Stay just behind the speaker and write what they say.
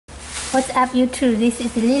What's up YouTube? This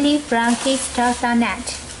is Lily from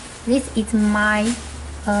kickstalknet. This is my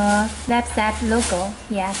website logo,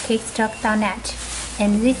 yeah, kickstalknet.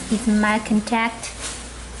 And this is my contact,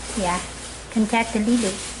 yeah, contact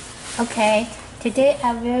Lily. Okay, today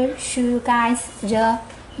I will show you guys the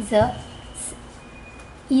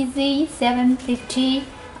Yeezy 750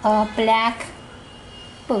 black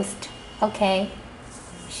boost. Okay,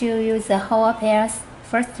 show you the whole pairs.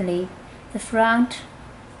 Firstly, the front,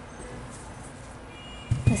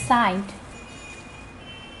 the side,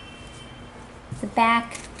 the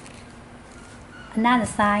back, another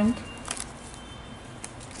side,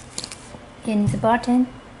 in the bottom.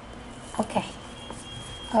 Okay,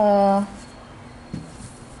 show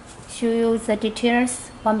you the details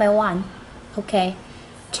one by one. Okay,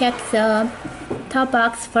 check the top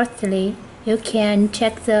box. Firstly, you can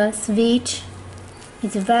check the switch.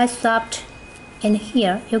 It's very soft, and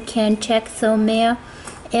here you can check the mere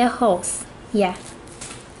air hose. Yeah,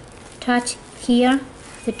 touch here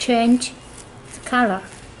to change the color,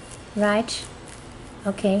 right?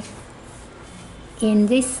 Okay, in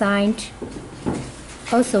this side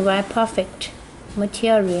also very perfect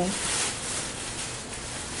material.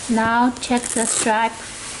 Now check the stripe.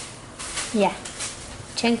 Yeah,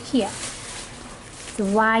 check here the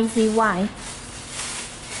YZY.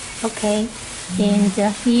 Okay, and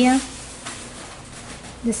here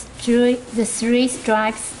the three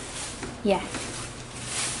stripes. Yeah,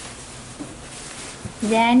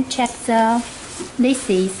 then check the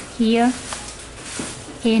laces here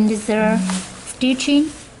and the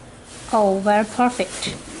stitching. Oh, very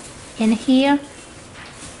perfect. And here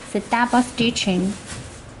the double stitching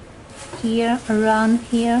here, around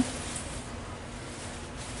here,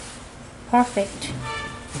 perfect.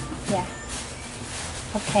 Yeah,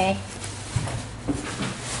 okay,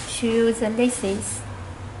 show the laces,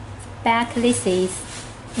 back laces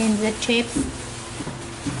and the tips.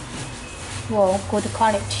 Whoa, good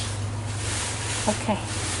quality. Okay,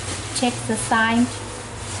 check the side.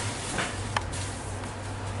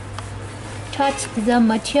 Touch the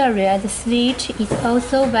material. The switch is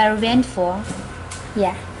also very wonderful.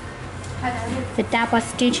 Yeah, the double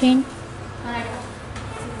stitching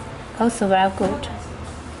also very good.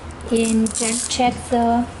 And then check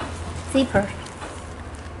the zipper.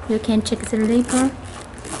 You can check the zipper.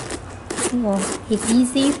 Oh, it's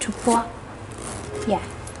easy to pull. Yeah,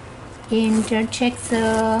 and check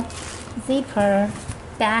the zipper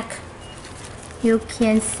back. You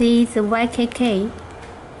can see the YKK.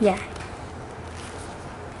 Yeah,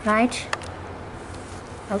 right?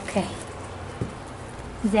 Okay,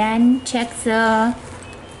 then check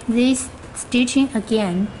this stitching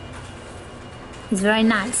again. It's very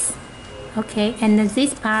nice. Okay, and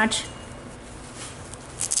this part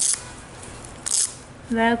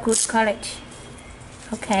very good quality.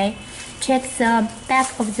 Okay, check the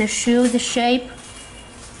back of the shoe. The shape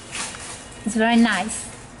is very nice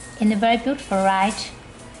and very beautiful, right?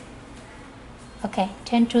 Okay,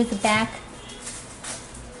 turn to the back.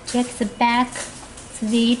 Check the back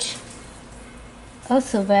switch,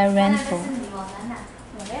 also very wonderful.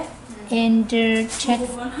 And check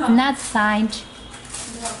another side.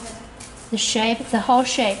 The shape, the whole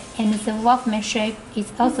shape, and the workmanship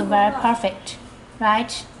is also very perfect,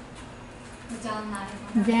 right?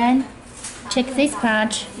 Then check this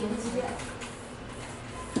part,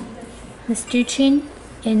 the stitching,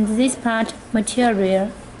 and this part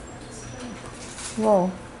material.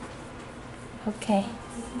 Whoa. Okay.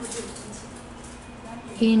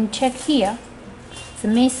 And check here, the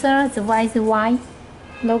Mesa, the YZY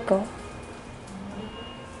logo.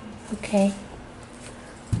 Okay.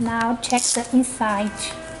 Now check the inside.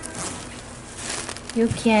 You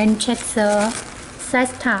can check the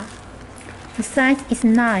size tag. The size is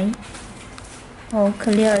 9. Oh,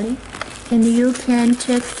 clearly. And you can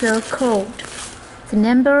check the code, the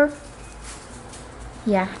number.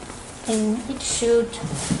 Yeah, and it should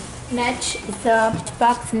match the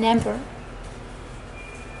box number,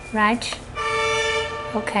 right?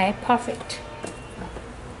 Okay, perfect.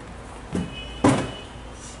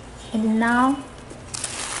 And now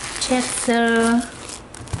check the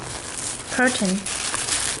curtain.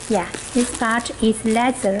 Yeah, this part is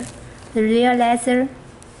leather, the real leather.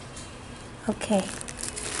 Okay,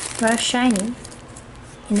 very shiny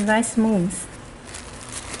and very smooth.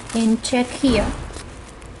 And check here,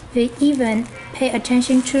 we even pay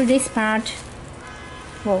attention to this part.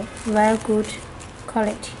 Whoa, very good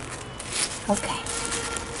quality. Okay,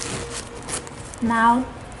 now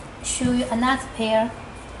show you another pair.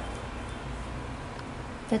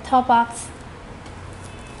 The top box,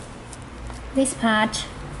 this part.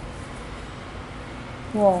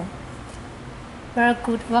 Whoa, very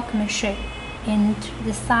good workmanship. And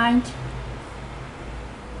the side,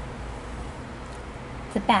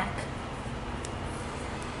 the back,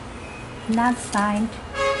 another side.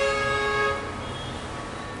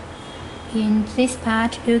 In this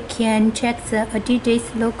part, you can check the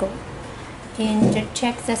Adidas logo and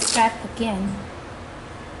check the strap again.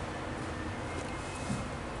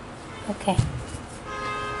 Okay.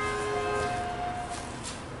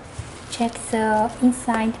 Check the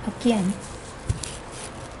inside again.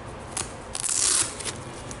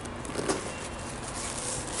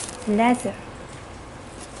 Leather.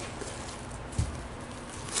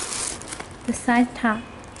 The side tab.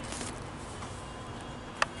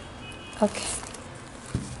 Okay.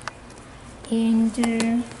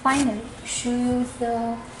 And finally, show you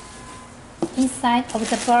the inside of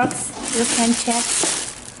the box. You can check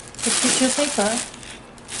the tissue paper.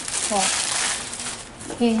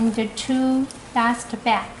 And the 2 dust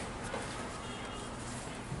bag.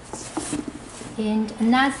 And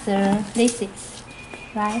another laces,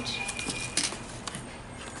 right?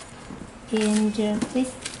 And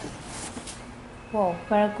this, wow,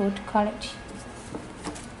 very good quality.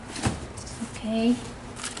 Okay.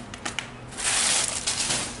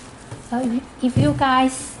 If you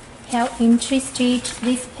guys have interested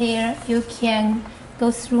this pair, you can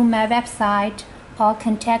go through my website or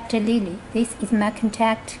contact Lily. This is my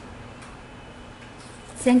contact.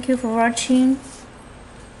 Thank you for watching.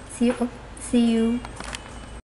 See you.